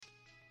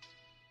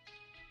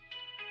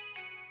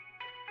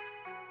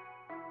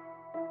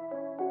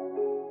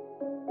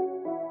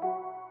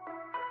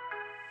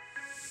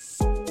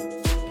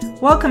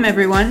Welcome,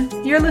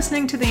 everyone. You're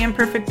listening to the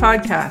Imperfect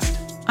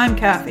Podcast. I'm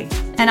Kathy.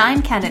 And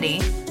I'm Kennedy.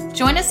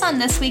 Join us on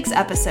this week's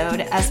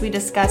episode as we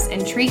discuss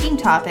intriguing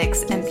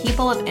topics and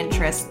people of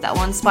interest that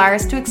will inspire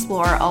us to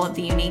explore all of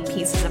the unique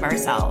pieces of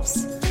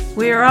ourselves.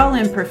 We are all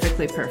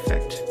imperfectly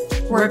perfect.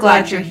 We're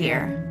glad you're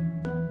here.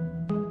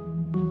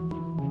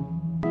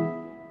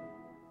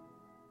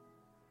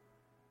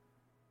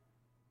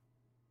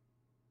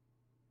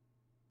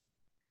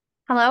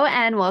 Hello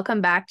and welcome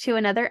back to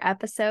another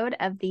episode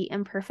of the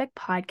Imperfect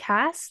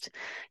Podcast.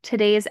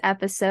 Today's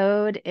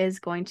episode is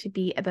going to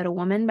be about a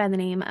woman by the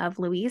name of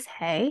Louise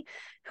Hay,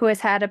 who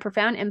has had a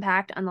profound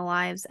impact on the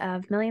lives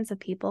of millions of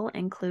people,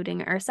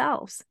 including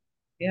ourselves.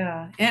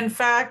 Yeah. In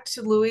fact,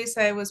 Louise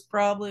Hay was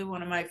probably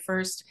one of my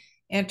first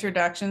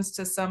introductions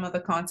to some of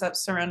the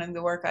concepts surrounding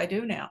the work I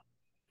do now.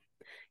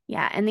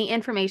 Yeah, and the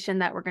information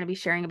that we're going to be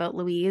sharing about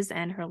Louise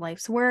and her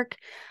life's work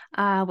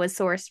was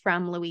sourced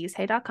from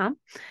louisehay.com.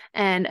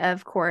 And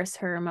of course,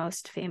 her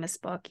most famous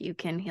book, You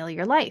Can Heal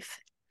Your Life.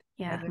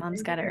 Yeah,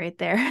 Mom's got it right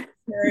there.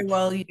 Very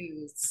well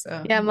used.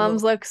 So. Yeah,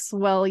 Mom's looks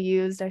well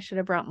used. I should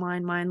have brought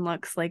mine. Mine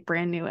looks like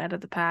brand new out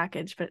of the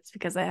package, but it's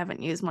because I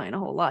haven't used mine a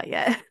whole lot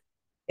yet.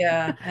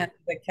 Yeah, and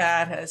the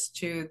cat has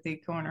chewed the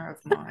corner of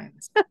mine.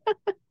 So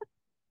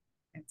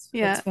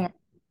it's formed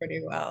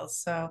pretty well.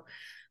 So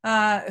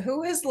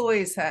who is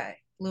Louise Hay?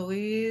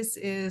 Louise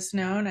is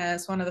known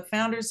as one of the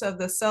founders of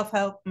the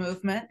self-help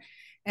movement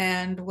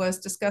and was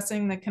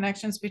discussing the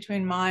connections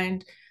between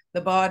mind, the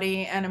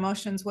body, and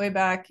emotions way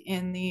back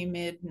in the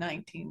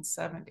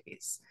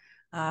mid-1970s.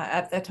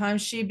 At that time,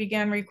 she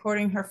began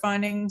recording her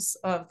findings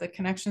of the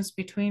connections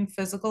between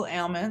physical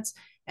ailments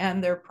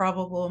and their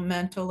probable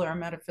mental or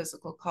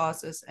metaphysical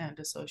causes and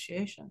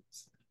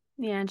associations.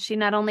 Yeah, and she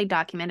not only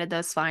documented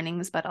those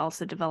findings, but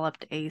also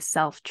developed a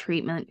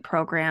self-treatment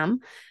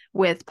program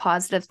with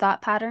positive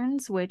thought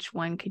patterns, which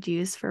one could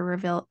use for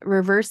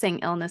reversing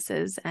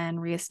illnesses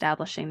and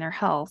reestablishing their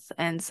health.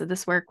 And so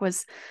this work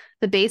was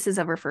the basis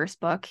of her first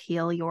book,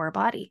 Heal Your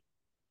Body.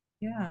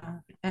 Yeah,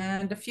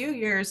 and a few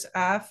years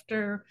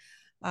after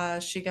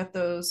she got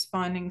those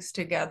findings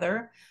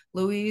together,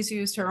 Louise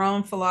used her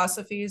own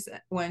philosophies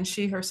when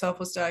she herself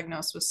was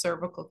diagnosed with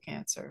cervical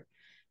cancer.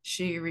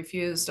 She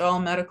refused all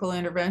medical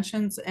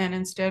interventions and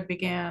instead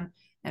began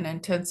an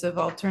intensive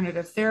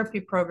alternative therapy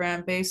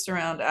program based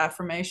around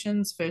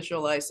affirmations,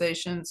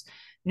 visualizations,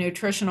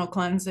 nutritional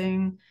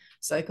cleansing,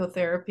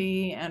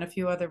 psychotherapy, and a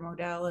few other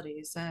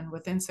modalities. And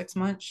within 6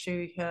 months,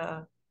 she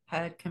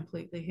had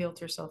completely healed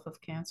herself of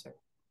cancer.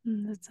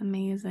 That's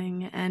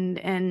amazing. And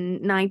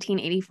in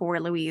 1984,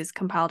 Louise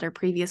compiled her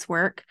previous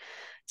work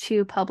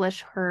to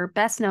publish her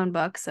best-known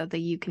book, so the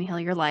You Can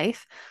Heal Your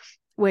Life,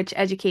 which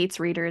educates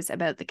readers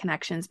about the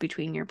connections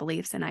between your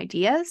beliefs and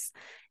ideas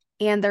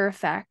and their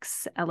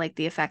effects, like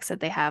the effects that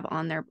they have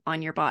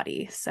on your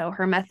body. So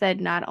her method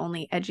not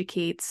only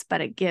educates,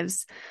 but it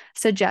gives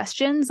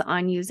suggestions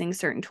on using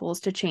certain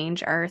tools to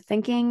change our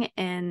thinking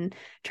and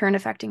turn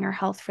affecting our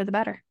health for the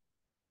better.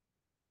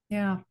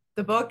 Yeah,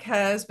 the book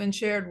has been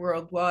shared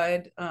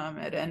worldwide.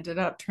 It ended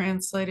up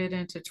translated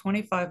into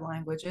 25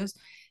 languages,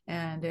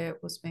 and it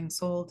was being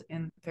sold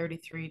in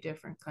 33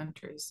 different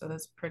countries. So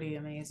that's pretty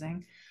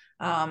amazing.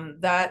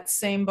 That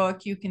same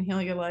book, You Can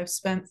Heal Your Life,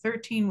 spent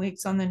 13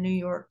 weeks on the New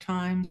York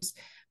Times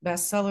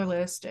bestseller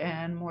list,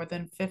 and more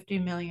than 50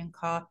 million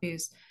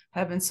copies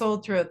have been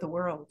sold throughout the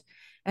world.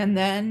 And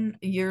then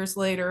years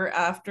later,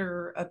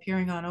 after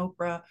appearing on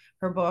Oprah,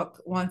 her book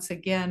once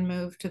again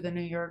moved to the New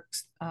York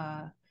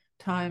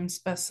Times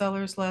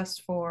bestsellers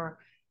list for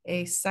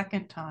a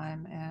second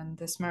time. And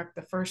this marked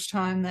the first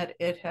time that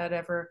it had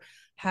ever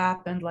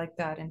happened like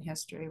that in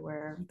history,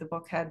 where the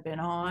book had been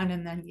on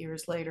and then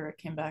years later it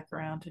came back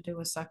around to do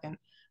a second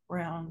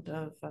round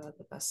of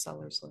the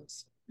bestsellers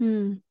list.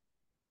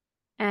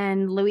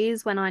 And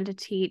Louise went on to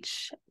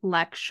teach,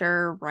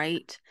 lecture,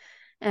 write,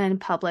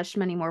 and published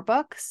many more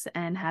books,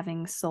 and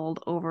having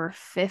sold over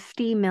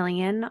 50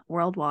 million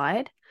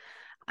worldwide.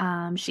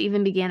 She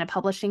even began a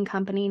publishing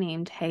company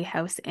named Hay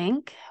House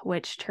Inc.,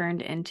 which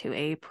turned into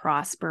a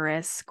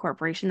prosperous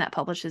corporation that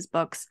publishes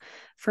books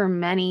for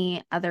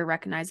many other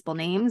recognizable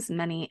names,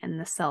 many in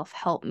the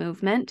self-help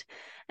movement.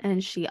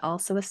 And she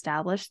also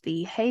established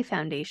the Hay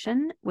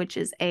Foundation, which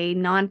is a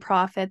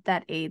nonprofit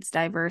that aids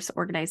diverse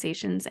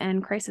organizations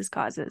and crisis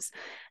causes.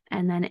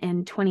 And then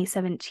in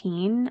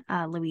 2017,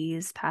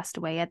 Louise passed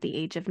away at the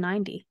age of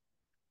 90.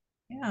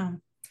 Yeah.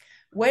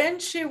 When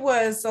she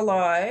was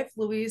alive,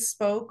 Louise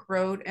spoke,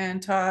 wrote, and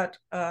taught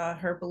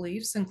her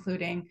beliefs,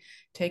 including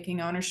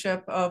taking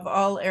ownership of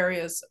all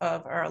areas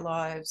of our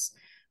lives.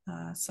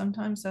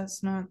 Sometimes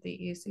that's not the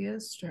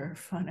easiest or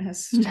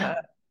funnest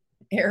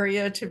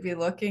area to be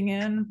looking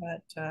in,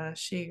 but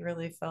she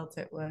really felt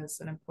it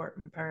was an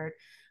important part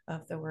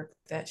of the work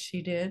that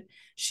she did.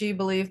 She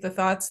believed the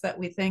thoughts that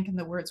we think and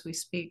the words we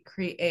speak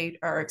create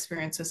our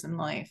experiences in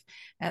life,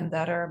 and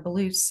that our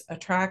beliefs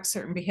attract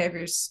certain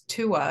behaviors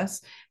to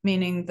us,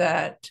 meaning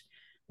that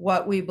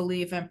what we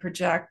believe and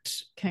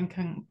project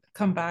can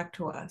come back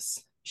to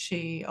us.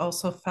 She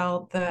also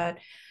felt that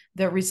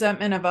The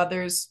resentment of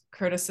others,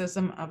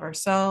 criticism of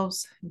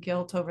ourselves,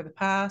 guilt over the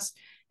past,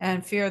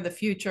 and fear of the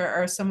future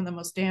are some of the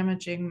most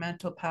damaging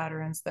mental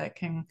patterns that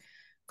can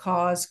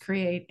cause,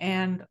 create,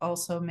 and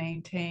also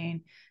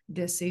maintain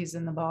disease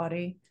in the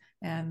body.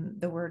 And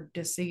the word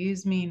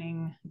disease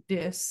meaning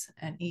dis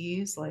and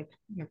ease, like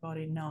your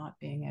body not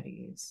being at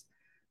ease.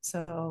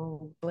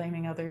 So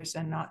blaming others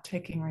and not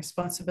taking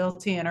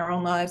responsibility in our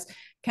own lives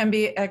can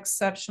be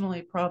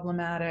exceptionally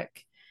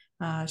problematic.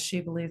 She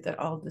believed that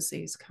all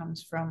disease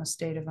comes from a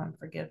state of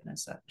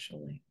unforgiveness,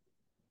 actually.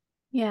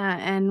 Yeah,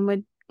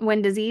 and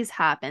when disease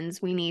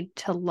happens, we need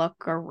to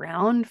look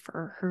around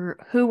for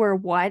who or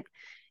what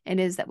it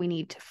is that we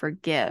need to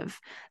forgive.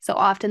 So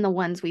often the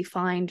ones we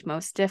find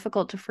most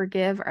difficult to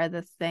forgive are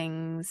the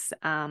things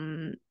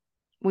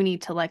we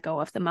need to let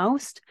go of the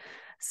most.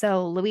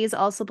 So Louise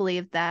also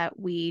believed that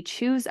we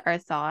choose our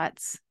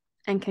thoughts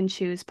and can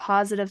choose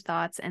positive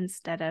thoughts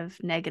instead of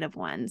negative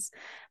ones.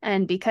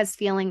 And because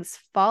feelings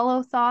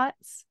follow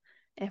thoughts,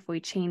 if we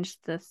change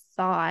the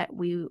thought,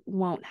 we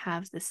won't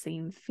have the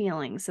same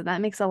feeling. So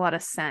that makes a lot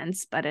of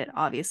sense, but it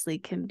obviously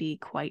can be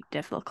quite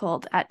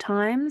difficult at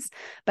times,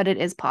 but it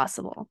is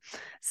possible.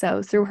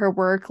 So through her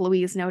work,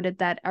 Louise noted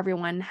that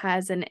everyone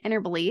has an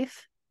inner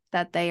belief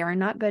that they are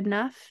not good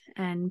enough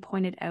and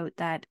pointed out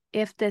that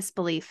if this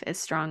belief is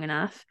strong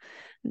enough,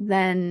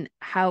 then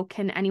how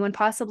can anyone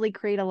possibly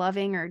create a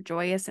loving or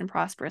joyous and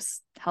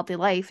prosperous, healthy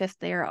life if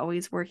they are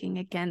always working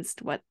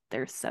against what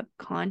their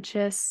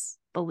subconscious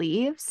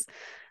believes?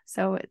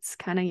 So it's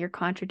kind of you're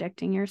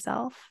contradicting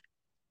yourself.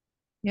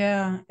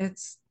 Yeah, it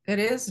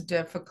is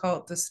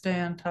difficult to stay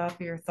on top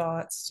of your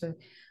thoughts, to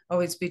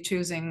always be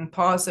choosing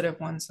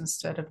positive ones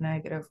instead of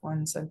negative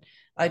ones. And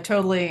I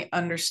totally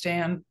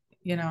understand,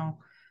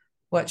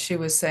 what she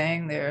was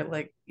saying there,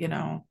 like,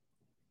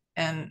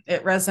 and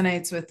it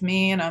resonates with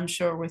me, and I'm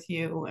sure with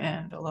you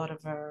and a lot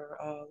of our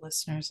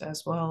listeners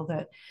as well,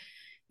 that,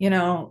 you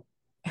know,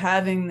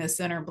 having this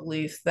inner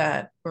belief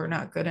that we're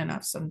not good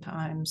enough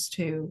sometimes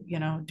to,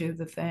 do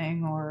the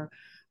thing or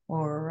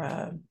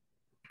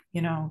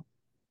you know,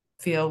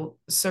 feel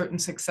certain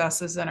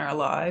successes in our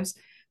lives,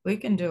 we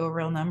can do a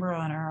real number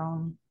on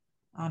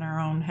our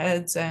own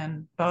heads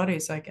and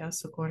bodies, I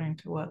guess, according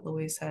to what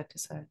Louise had to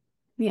say.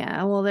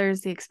 Yeah, well,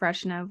 there's the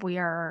expression of we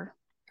are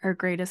our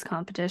greatest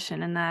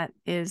competition, and that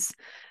is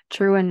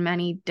true in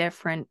many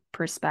different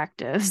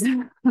perspectives.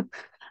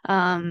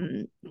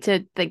 To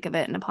think of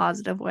it in a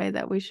positive way,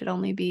 that we should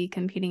only be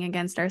competing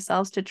against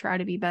ourselves to try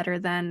to be better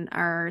than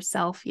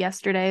ourself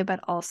yesterday,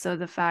 but also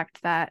the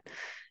fact that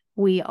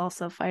we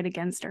also fight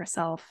against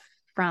ourselves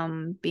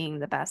from being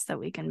the best that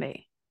we can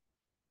be.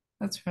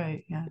 That's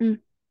right. Yeah. Mm.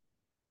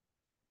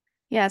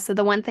 Yeah, so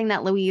the one thing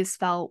that Louise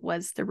felt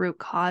was the root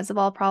cause of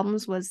all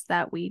problems was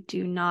that we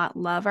do not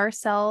love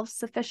ourselves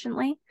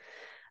sufficiently.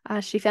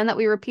 She found that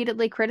we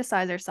repeatedly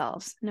criticize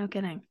ourselves. No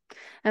kidding.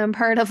 And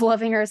part of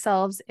loving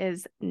ourselves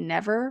is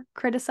never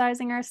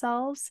criticizing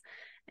ourselves.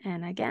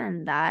 And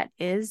again, that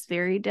is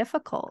very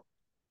difficult.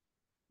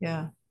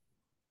 Yeah.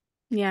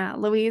 Yeah,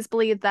 Louise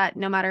believed that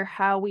no matter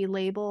how we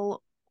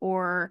label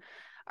or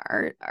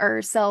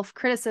our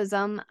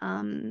self-criticism,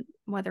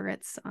 whether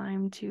it's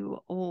I'm too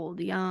old,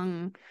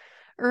 young,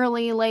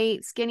 early,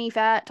 late, skinny,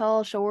 fat,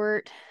 tall,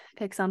 short,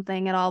 pick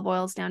something, it all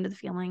boils down to the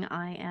feeling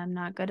I am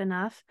not good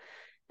enough,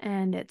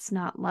 and it's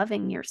not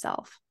loving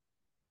yourself.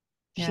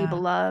 She Yeah.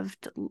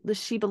 beloved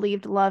she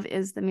believed love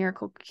is the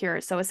miracle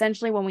cure. So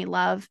essentially when we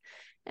love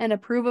and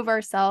approve of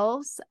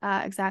ourselves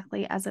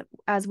exactly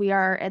as we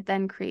are, it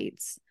then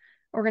creates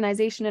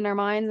organization in our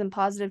minds and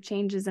positive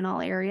changes in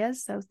all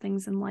areas. So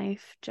things in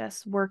life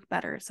just work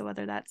better. So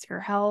whether that's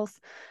your health,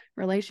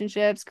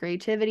 relationships,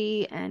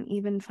 creativity, and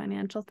even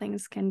financial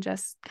things can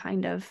just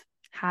kind of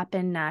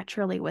happen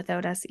naturally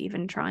without us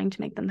even trying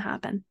to make them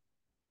happen.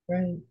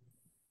 Right.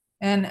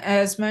 And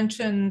as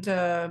mentioned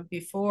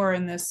before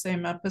in this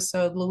same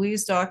episode,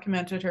 Louise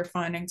documented her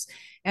findings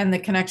and the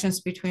connections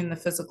between the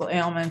physical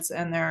ailments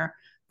and their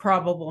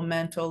probable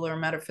mental or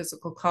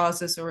metaphysical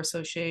causes or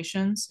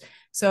associations.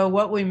 So,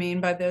 what we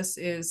mean by this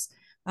is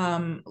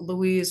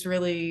Louise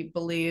really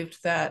believed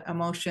that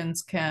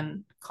emotions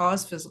can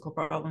cause physical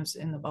problems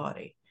in the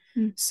body.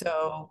 Mm.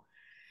 So,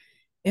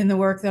 in the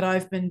work that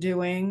I've been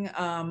doing,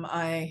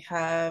 I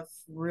have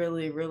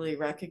really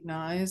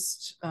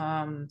recognized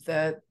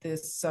that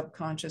this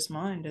subconscious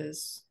mind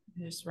is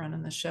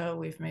running the show.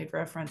 We've made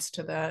reference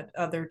to that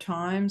other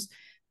times,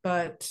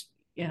 but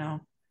you know,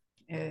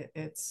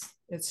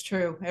 it's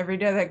true. Every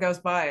day that goes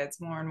by, it's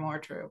more and more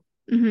true.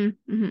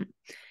 Mm-hmm, mm-hmm.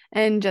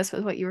 And just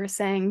with what you were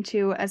saying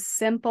too, a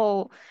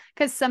simple,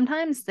 because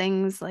sometimes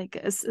things like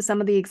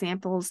some of the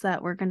examples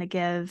that we're going to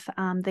give,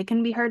 they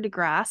can be hard to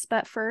grasp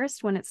at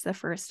first when it's the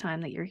first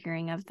time that you're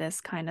hearing of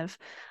this kind of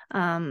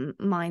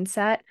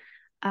mindset.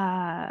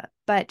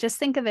 But just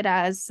think of it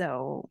as,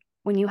 so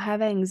when you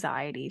have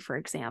anxiety, for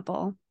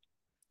example,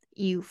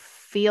 you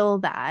feel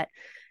that.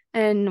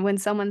 And when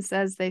someone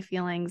says they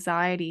feel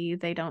anxiety,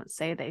 they don't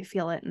say they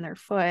feel it in their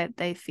foot,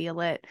 they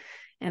feel it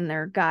in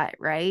their gut,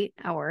 right?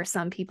 Or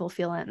some people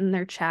feel it in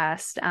their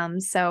chest.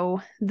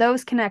 So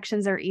those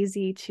connections are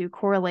easy to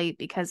correlate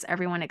because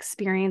everyone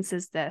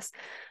experiences this.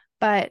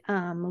 But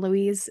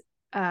Louise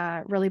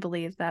really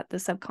believed that the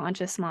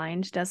subconscious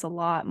mind does a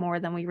lot more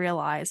than we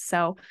realize.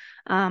 So,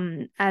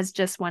 as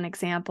just one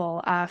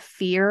example,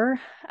 fear,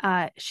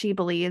 she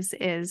believes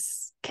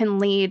can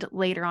lead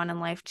later on in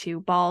life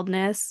to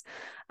baldness.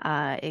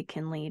 It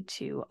can lead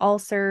to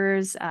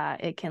ulcers.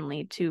 It can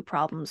lead to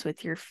problems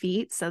with your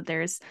feet. So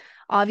there's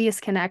obvious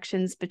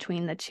connections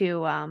between the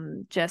two.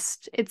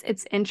 Just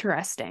it's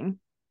interesting.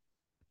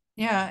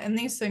 Yeah, and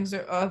these things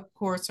are, of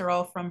course, are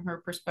all from her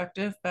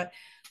perspective, but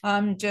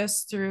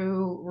just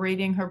through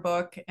reading her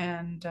book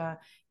and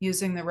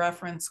using the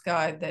reference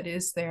guide that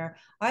is there,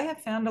 I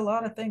have found a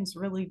lot of things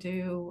really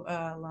do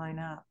line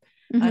up.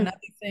 Mm-hmm. Another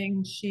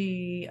thing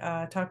she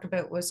talked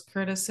about was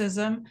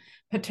criticism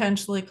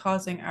potentially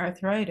causing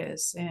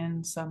arthritis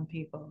in some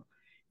people.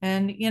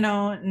 And,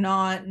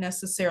 not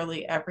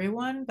necessarily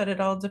everyone, but it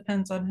all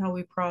depends on how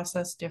we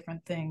process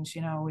different things.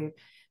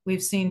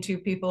 We've seen two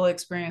people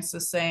experience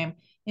the same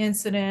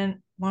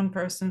incident. One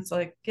person's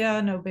like,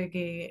 yeah, no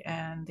biggie,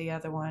 and the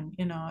other one,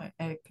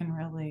 it can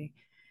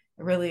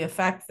really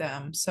affect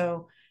them.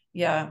 So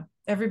yeah,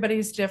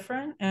 everybody's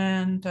different,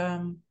 and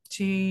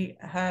she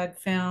had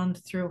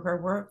found through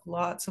her work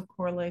lots of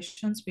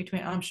correlations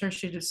between. I'm sure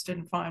she just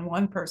didn't find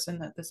one person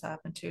that this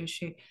happened to.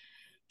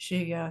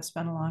 She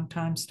spent a long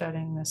time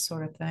studying this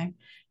sort of thing.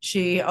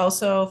 She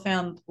also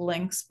found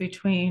links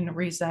between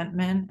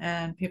resentment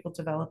and people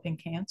developing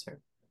cancer.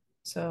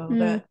 So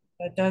Mm,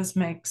 that does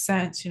make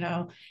sense,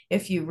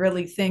 if you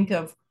really think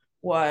of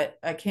what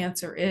a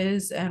cancer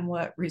is and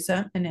what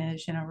resentment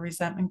is.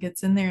 Resentment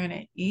gets in there and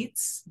it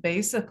eats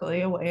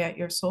basically away at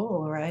your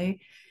soul, right?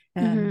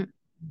 And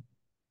mm-hmm.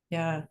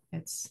 yeah,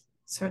 it's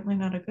certainly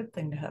not a good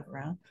thing to have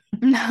around.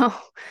 No.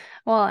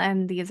 Well,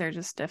 and these are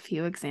just a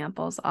few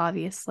examples,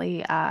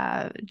 obviously.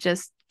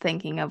 Just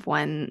thinking of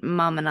when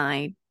Mom and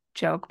I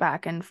joke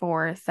back and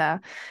forth,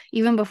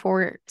 even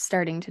before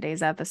starting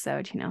today's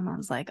episode,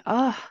 Mom's like,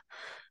 oh,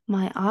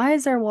 my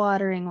eyes are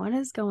watering. What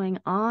is going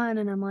on?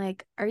 And I'm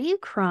like, are you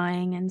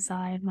crying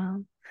inside,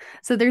 Mom?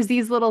 So there's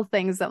these little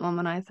things that Mom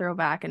and I throw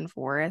back and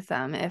forth.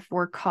 If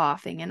we're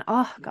coughing and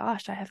oh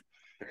gosh,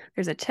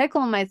 there's a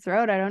tickle in my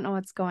throat. I don't know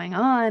what's going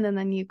on. And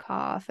then you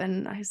cough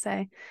and I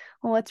say,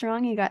 well, what's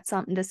wrong? You got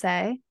something to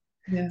say?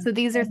 Yeah. So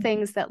these are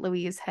things that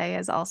Louise Hay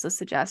has also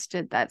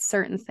suggested that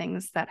certain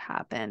things that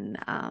happen,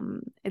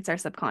 it's our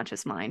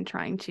subconscious mind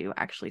trying to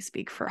actually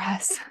speak for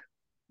us.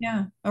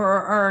 Yeah.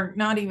 Or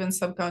not even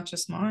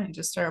subconscious mind,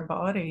 just our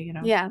body.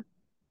 Yeah, yeah,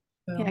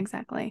 So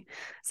exactly.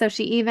 So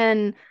she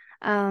even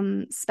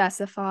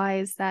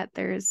specifies that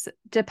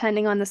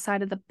depending on the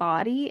side of the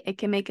body, it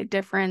can make a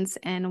difference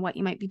in what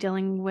you might be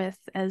dealing with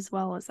as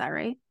well. Is that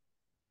right?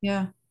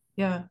 yeah,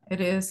 yeah,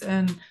 it is.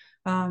 And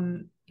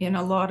in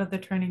a lot of the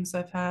trainings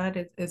I've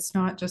had, it's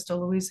not just a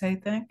Louise Hay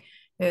thing.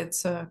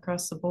 It's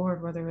across the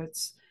board, whether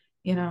it's,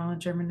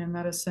 German new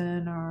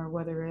medicine or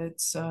whether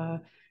it's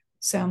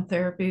sound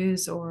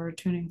therapies or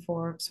tuning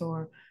forks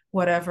or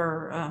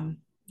whatever.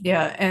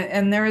 Yeah,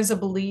 and there is a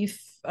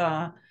belief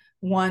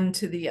one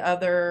to the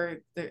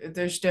other.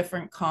 There's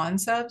different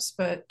concepts,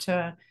 but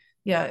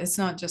yeah, it's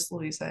not just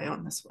Louise Hay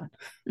on this one.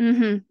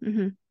 Mm-hmm,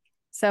 mm-hmm. Yeah.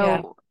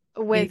 So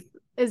with,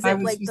 He, is I it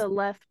was like just the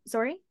left?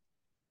 Sorry?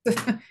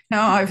 No,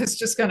 I was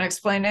just going to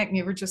explain it, and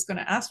you were just going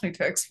to ask me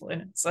to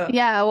explain it. So,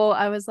 Yeah, well,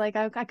 I was like,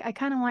 I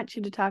kind of want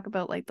you to talk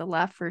about like the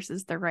left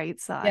versus the right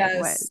side.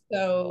 What? yes.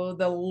 So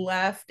the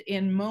left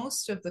in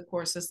most of the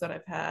courses that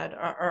I've had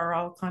are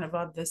all kind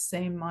of the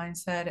same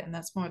mindset, and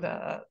that's more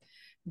the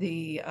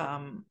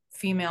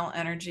female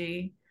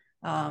energy,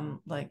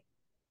 like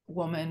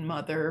woman,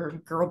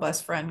 mother, girl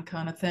best friend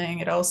kind of thing.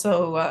 It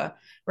also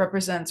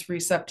represents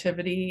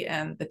receptivity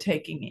and the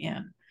taking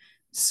in.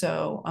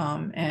 So,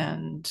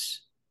 and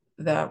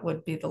that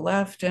would be the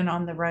left, and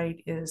on the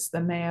right is the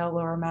male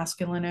or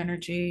masculine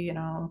energy,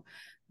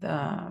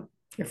 the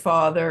your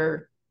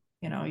father,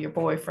 your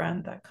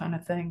boyfriend, that kind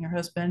of thing, your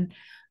husband.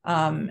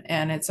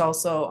 And it's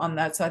also on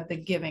that side the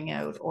giving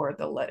out or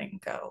the letting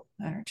go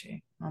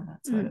energy on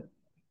that side Mm. of it.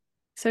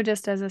 So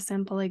just as a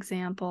simple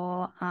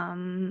example,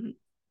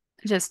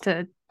 just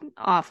to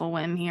off a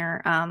whim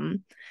here,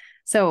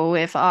 so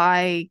if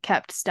I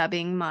kept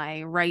stubbing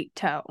my right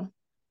toe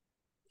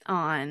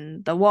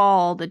on the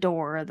wall, the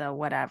door, the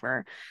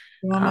whatever,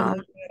 You want me to um,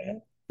 look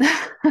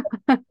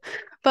at it?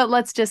 but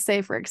let's just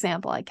say, for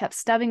example, I kept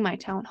stubbing my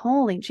toe and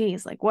holy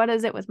geez, like what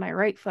is it with my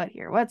right foot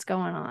here? What's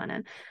going on?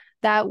 And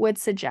that would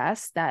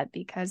suggest that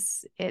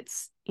because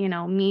it's,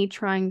 me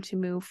trying to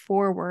move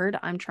forward,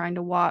 I'm trying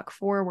to walk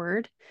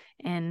forward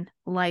in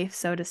life,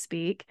 so to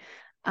speak,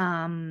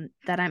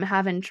 that I'm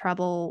having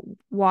trouble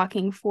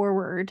walking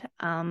forward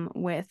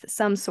with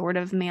some sort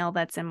of male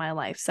that's in my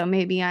life. So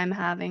maybe I'm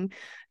having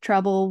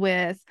trouble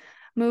with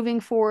moving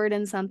forward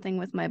in something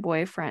with my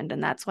boyfriend,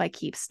 and that's why I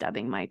keep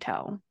stubbing my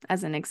toe,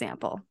 as an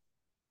example.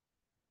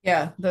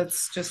 Yeah,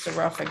 that's just a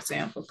rough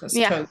example because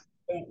Yeah. toes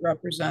don't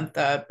represent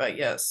that, but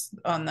yes,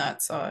 on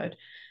that side.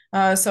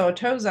 So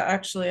toes,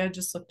 actually, I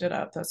just looked it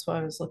up. That's why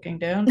I was looking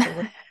down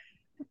to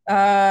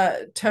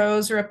look.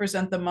 Toes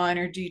represent the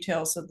minor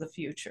details of the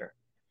future.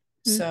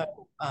 Mm.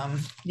 So,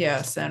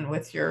 yes, and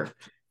with your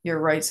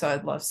right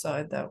side, left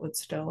side, that would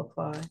still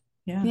apply.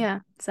 Yeah. Yeah.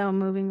 So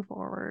moving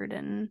forward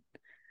and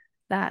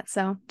that.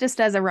 So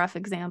just as a rough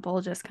example,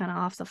 just kind of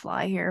off the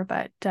fly here,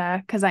 but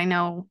because I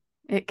know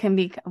it can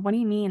be, what do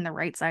you mean the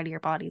right side of your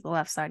body, the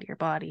left side of your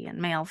body,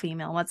 and male,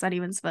 female? What's that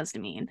even supposed to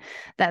mean?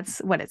 That's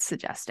what it's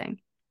suggesting.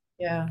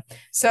 Yeah.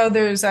 So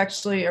there's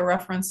actually a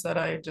reference that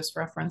I just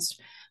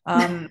referenced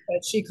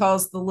that she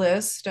calls the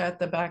list at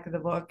the back of the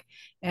book.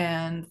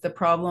 And the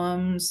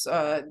problems,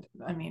 I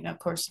mean, of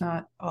course,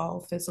 not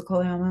all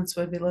physical ailments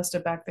would be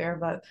listed back there,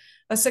 but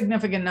a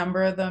significant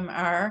number of them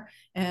are.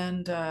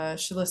 And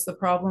she lists the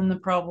problem, the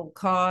probable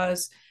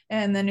cause,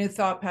 and the new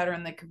thought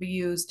pattern that could be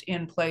used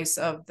in place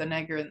of the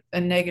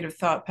negative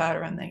thought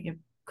pattern that you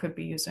could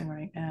be using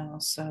right now.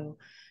 So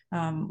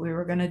we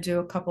were going to do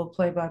a couple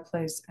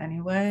play-by-plays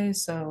anyway,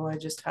 so I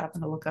just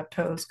happened to look up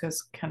toes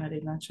because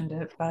Kennedy mentioned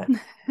it. But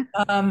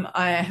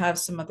I have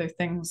some other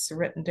things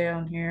written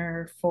down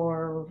here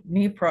for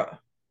knee pro.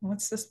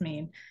 What's this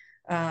mean?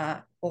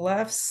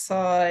 Left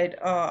side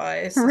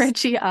eye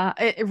Richie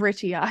eye,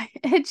 Richie eye,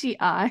 itchy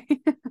eye.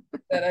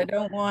 that I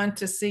don't want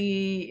to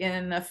see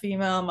in a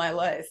female in my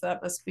life.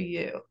 That must be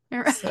you.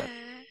 So,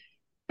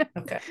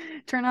 okay.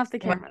 Turn off the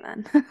camera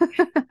then.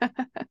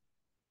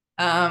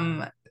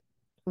 Um,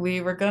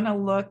 we were going to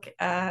look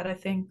at, I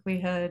think we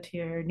had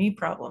here knee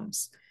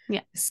problems.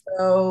 Yeah.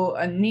 So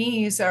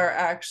knees are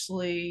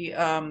actually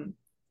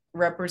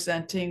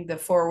representing the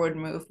forward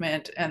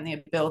movement and the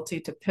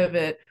ability to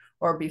pivot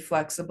or be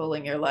flexible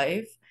in your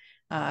life.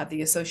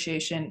 The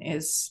association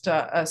is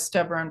a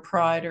stubborn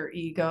pride or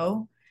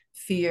ego,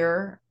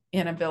 fear,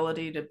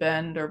 inability to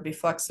bend or be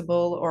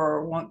flexible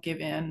or won't give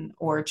in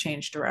or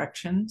change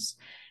directions.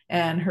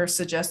 And her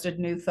suggested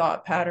new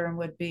thought pattern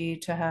would be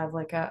to have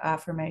like an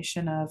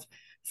affirmation of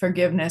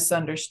forgiveness,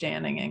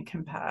 understanding, and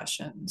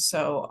compassion.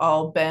 So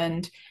I'll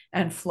bend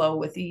and flow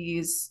with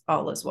ease,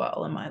 all is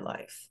well in my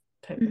life,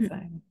 type of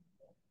thing.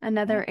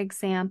 Another Yeah.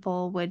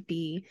 example would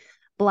be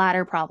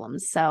bladder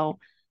problems. So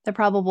the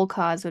probable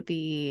cause would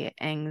be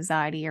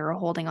anxiety or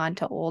holding on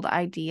to old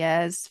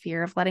ideas,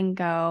 fear of letting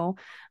go,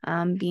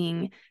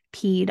 being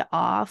peed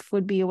off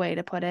would be a way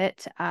to put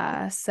it.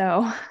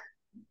 So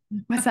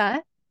what's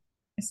that?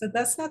 I said,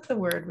 that's not the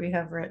word we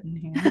have written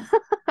here.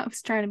 I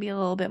was trying to be a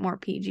little bit more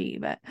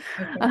PG,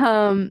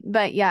 Okay.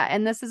 but yeah,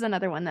 and this is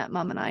another one that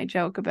mom and I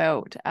joke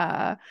about.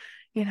 Oh,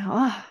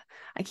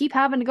 I keep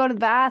having to go to the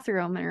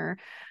bathroom, or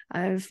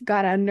I've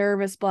got a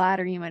nervous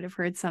bladder, you might have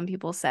heard some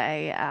people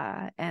say,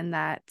 and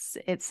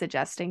it's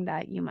suggesting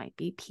that you might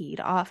be peed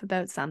off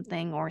about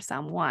something or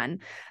someone.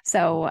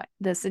 So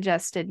the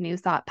suggested new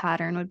thought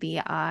pattern would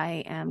be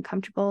I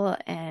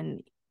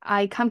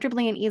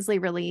comfortably and easily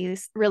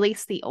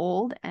release the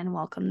old and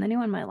welcome the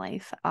new in my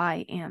life.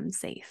 I am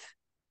safe.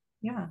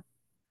 Yeah.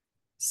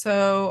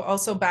 So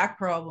also back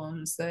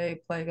problems,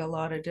 they plague a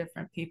lot of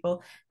different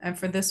people. And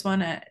for this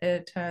one,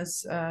 it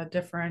has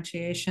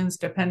differentiations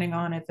depending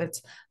on if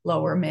it's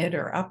lower, mid,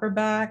 or upper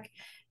back.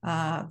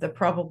 The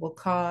probable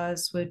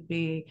cause would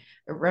be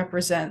it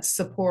represents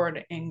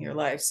support in your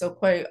life. So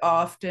quite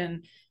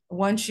often,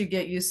 once you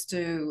get used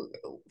to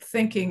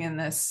thinking in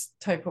this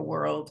type of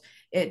world,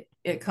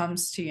 it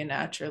comes to you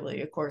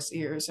naturally. Of course,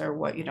 ears are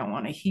what you don't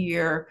want to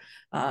hear.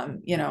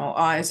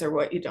 Eyes are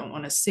what you don't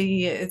want to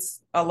see.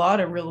 It's a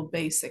lot of real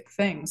basic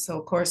things. So,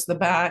 of course, the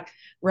back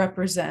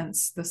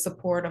represents the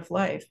support of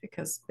life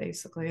because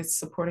basically it's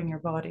supporting your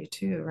body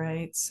too,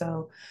 right?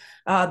 So,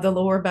 the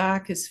lower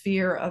back is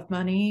fear of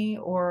money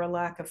or a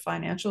lack of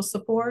financial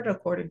support,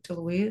 according to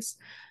Louise.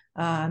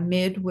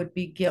 Mid would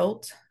be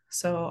guilt.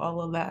 So, all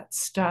of that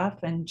stuff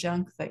and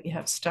junk that you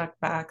have stuck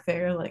back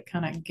there, like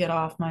kind of get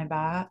off my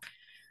back.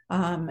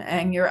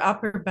 And your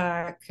upper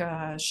back,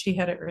 she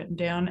had it written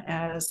down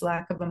as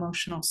lack of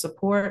emotional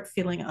support,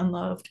 feeling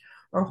unloved,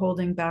 or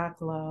holding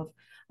back love.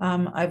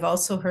 I've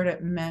also heard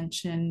it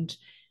mentioned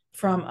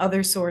from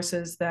other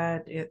sources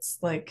that it's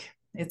like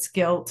it's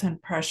guilt and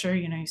pressure.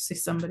 You see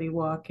somebody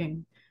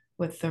walking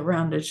with the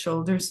rounded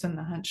shoulders and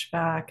the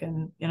hunchback,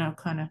 and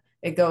kind of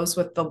it goes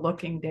with the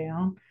looking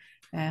down,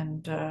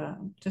 and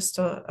just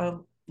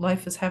a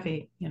life is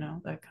heavy,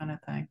 that kind of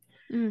thing.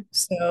 Mm.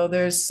 So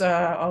there's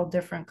all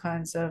different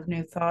kinds of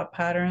new thought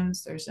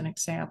patterns. There's an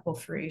example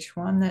for each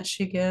one that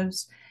she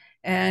gives.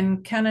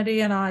 And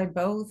Kennedy and I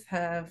both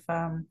have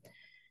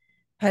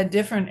had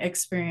different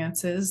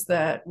experiences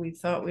that we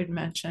thought we'd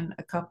mention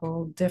a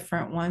couple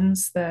different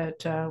ones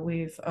that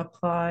we've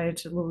applied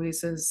to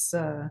Louise's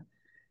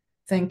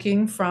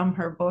thinking from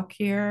her book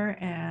here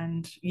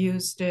and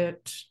used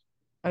it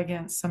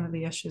against some of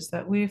the issues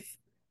that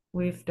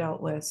we've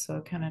dealt with. So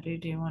Kennedy,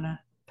 do you want to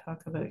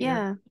talk about your?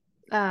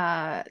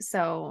 Yeah.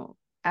 So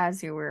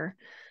as you were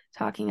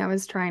talking, I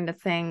was trying to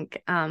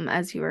think,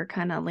 as you were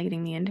kind of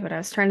leading me into it, I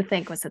was trying to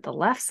think, was it the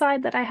left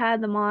side that I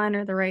had them on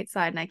or the right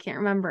side? And I can't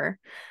remember.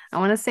 I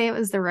want to say it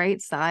was the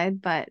right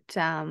side, but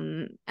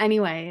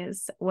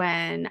anyways,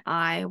 when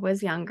I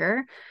was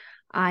younger,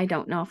 I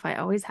don't know if I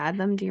always had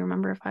them. Do you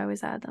remember if I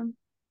always had them?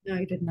 No,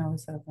 you didn't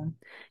always have them.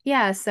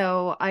 Yeah,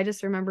 so I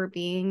just remember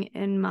being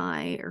in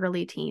my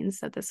early teens,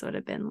 so this would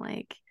have been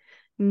like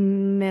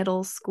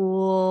middle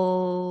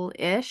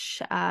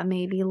school-ish,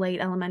 maybe late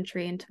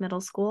elementary into middle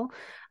school.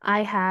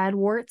 I had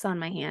warts on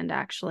my hand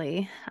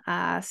actually.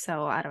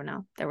 So I don't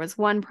know. There was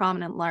one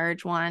prominent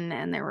large one,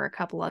 and there were a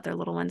couple other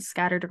little ones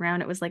scattered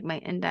around. It was like my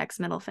index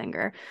middle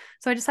finger.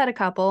 So I just had a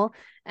couple,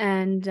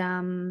 and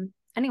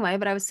anyway,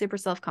 but I was super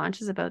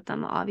self-conscious about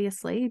them,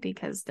 obviously,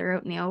 because they're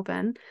out in the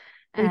open.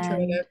 We tried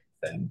And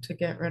everything to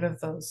get rid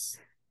of those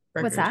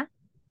what's triggers. that?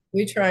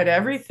 We tried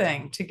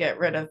everything to get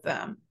rid of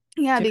them.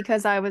 Yeah, Do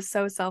because I was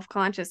so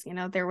self-conscious.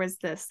 There was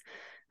this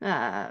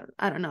I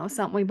don't know,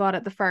 something we bought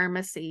at the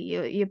pharmacy.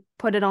 You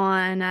put it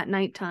on at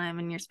nighttime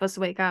and you're supposed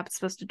to wake up, it's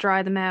supposed to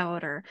dry them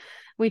out. Or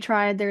we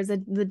tried there's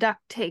the duct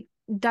taped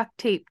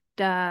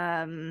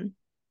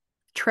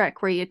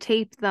trick where you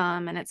tape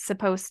them and it's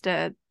supposed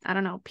to, I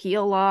don't know,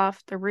 peel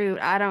off the root.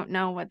 I don't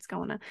know what's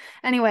going on.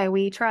 Anyway,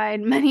 we tried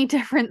many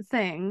different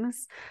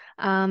things.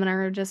 And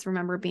I just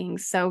remember being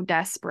so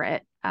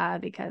desperate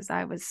because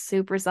I was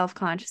super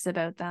self-conscious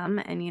about them.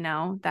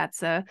 And,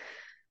 that's a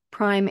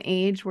prime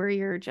age where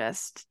you're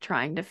just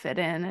trying to fit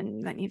in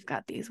and then you've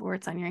got these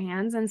warts on your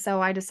hands. And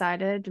so I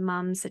decided,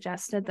 mom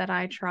suggested that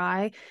I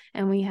try.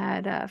 And we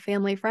had a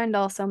family friend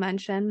also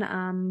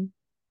mention,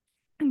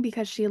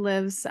 because she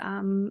lives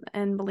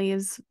and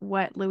believes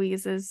what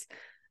Louise's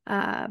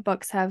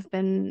books have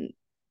been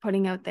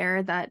putting out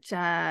there,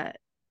 that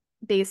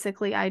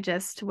basically I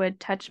just would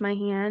touch my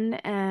hand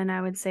and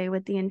I would say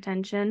with the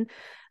intention,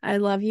 I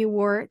love you,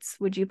 warts.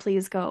 Would you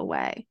please go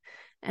away?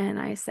 And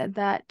I said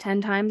that 10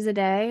 times a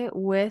day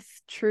with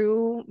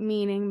true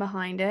meaning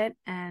behind it.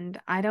 And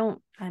I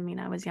mean,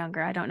 I was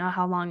younger. I don't know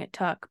how long it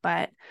took,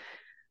 but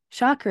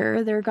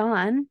shocker, they're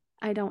gone.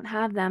 I don't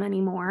have them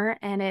anymore.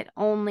 And it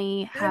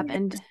only 10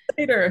 happened. years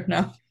later.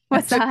 No,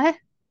 What's that?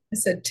 I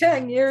said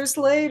 10 years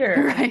later.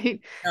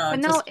 Right. No, But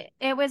no, just,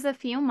 it was a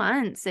few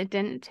months. It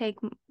didn't take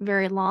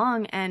very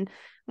long. And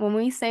when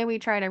we say we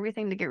tried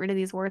everything to get rid of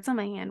these warts on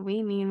my hand,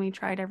 we mean we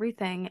tried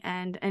everything.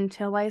 And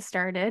until I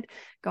started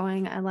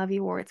going, I love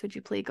you, warts. Would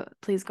you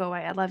please go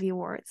away? I love you,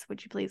 warts.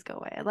 Would you please go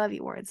away? I love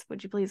you, warts.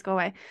 Would you please go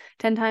away?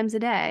 10 times a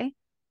day.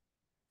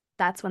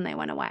 That's when they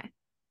went away.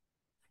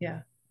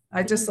 yeah.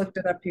 I just Mhm. looked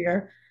it up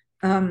here.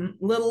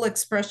 Little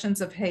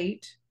expressions of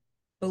hate,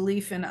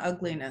 belief in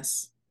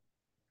ugliness.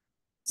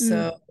 Mm,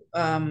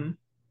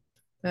 So,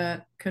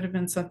 that could have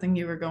been something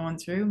you were going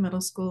through,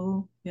 middle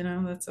school,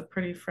 that's a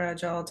pretty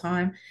fragile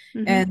time.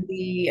 mm-hmm. And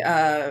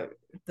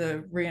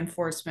the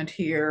reinforcement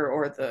here,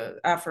 or the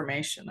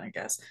affirmation, I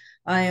guess.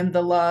 I am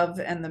the love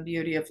and the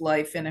beauty of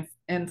life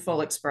in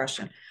full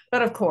expression.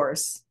 But of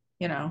course,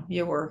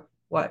 you were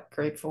what,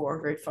 grade 4,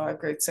 grade 5,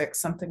 grade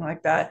 6, something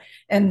like that.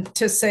 And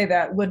to say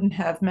that wouldn't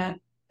have meant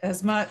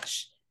as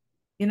much,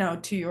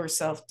 to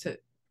yourself,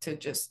 to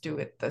just do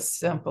it the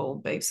simple,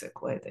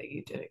 basic way that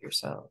you did it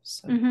yourself.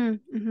 So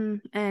Mm-hmm, mm-hmm.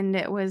 And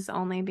it was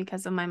only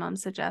because of my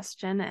mom's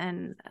suggestion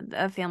and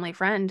a family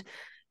friend.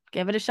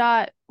 Give it a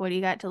shot. What do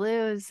you got to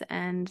lose?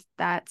 And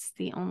that's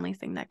the only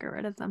thing that got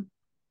rid of them.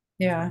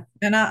 yeah,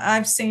 and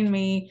I've seen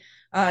me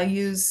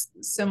use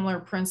similar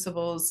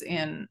principles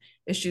in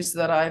issues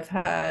that I've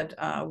had.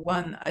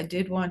 One I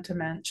did want to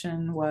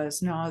mention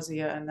was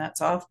nausea, and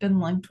that's often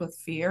linked with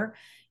fear.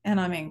 And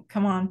I mean,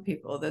 come on,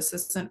 people, this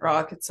isn't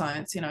rocket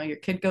science. Your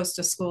kid goes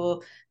to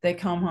school, they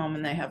come home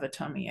and they have a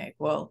tummy ache.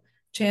 Well,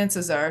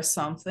 chances are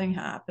something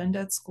happened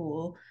at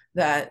school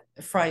that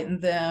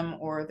frightened them,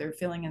 or they're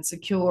feeling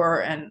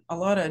insecure. And a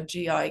lot of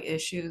GI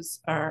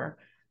issues are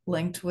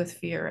linked with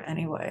fear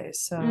anyway.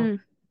 So, Mm,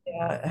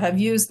 yeah, have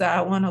used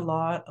that one a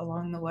lot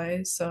along the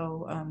way.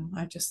 So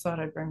I just thought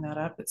I'd bring that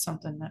up. It's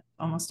something that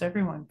almost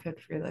everyone could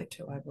relate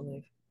to, I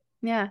believe.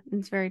 yeah,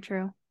 it's very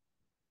true.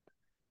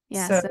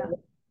 Yeah. So So,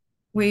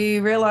 we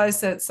realize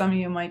that some of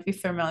you might be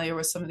familiar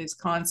with some of these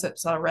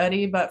concepts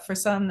already, but for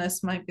some,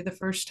 this might be the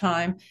first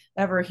time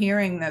ever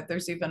hearing that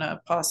there's even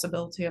a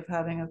possibility of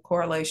having a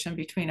correlation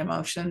between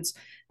emotions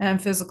and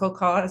physical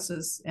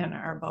causes in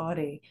our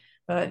body.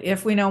 But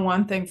if we know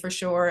one thing for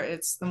sure,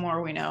 it's the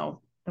more we know,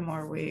 the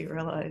more we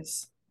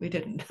realize we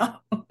didn't know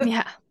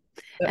yeah.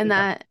 that And we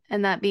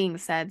don't. that being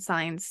said,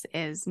 science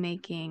is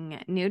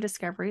making new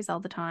discoveries all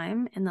the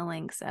time in the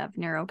links of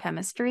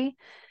neurochemistry.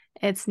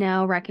 It's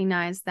now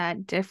recognized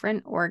that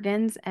different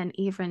organs and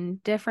even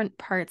different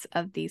parts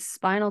of the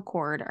spinal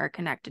cord are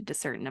connected to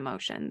certain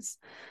emotions.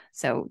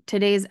 So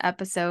today's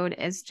episode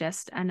is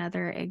just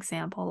another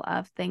example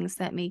of things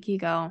that make you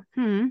go,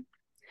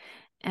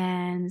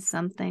 and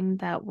something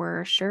that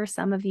we're sure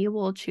some of you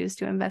will choose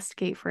to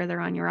investigate further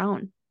on your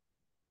own.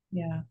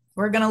 Yeah.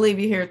 We're going to leave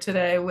you here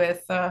today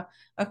with a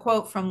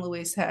quote from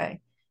Louise Hay.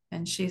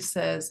 And she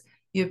says,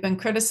 "You've been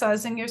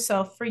criticizing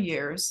yourself for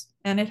years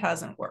and it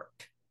hasn't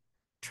worked.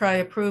 Try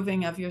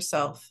approving of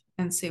yourself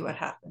and see what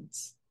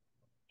happens."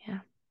 Yeah.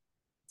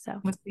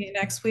 So We'll see you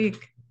next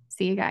week.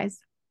 see you guys.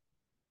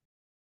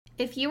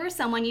 If you or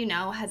someone you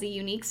know has a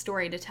unique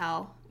story to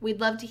tell, we'd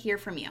love to hear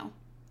from you.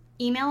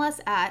 Email us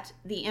at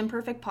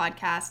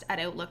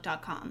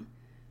theimperfectpodcast@outlook.com.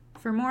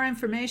 For more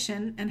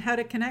information and how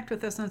to connect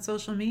with us on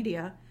social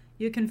media,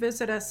 you can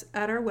visit us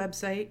at our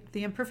website,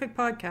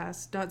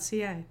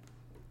 theimperfectpodcast.ca.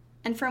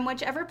 And from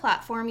whichever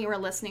platform you are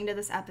listening to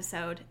this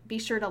episode, be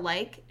sure to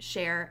like,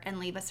 share, and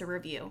leave us a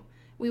review.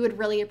 We would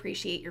really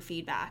appreciate your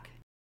feedback.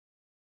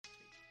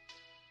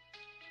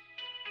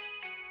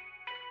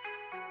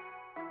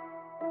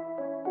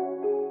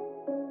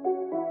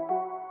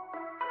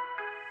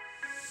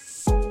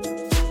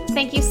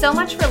 Thank you so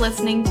much for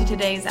listening to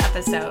today's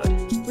episode.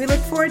 We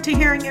look forward to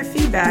hearing your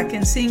feedback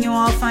and seeing you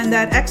all find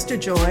that extra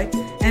joy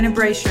and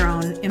embrace your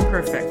own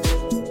imperfect.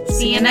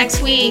 See you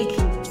next week.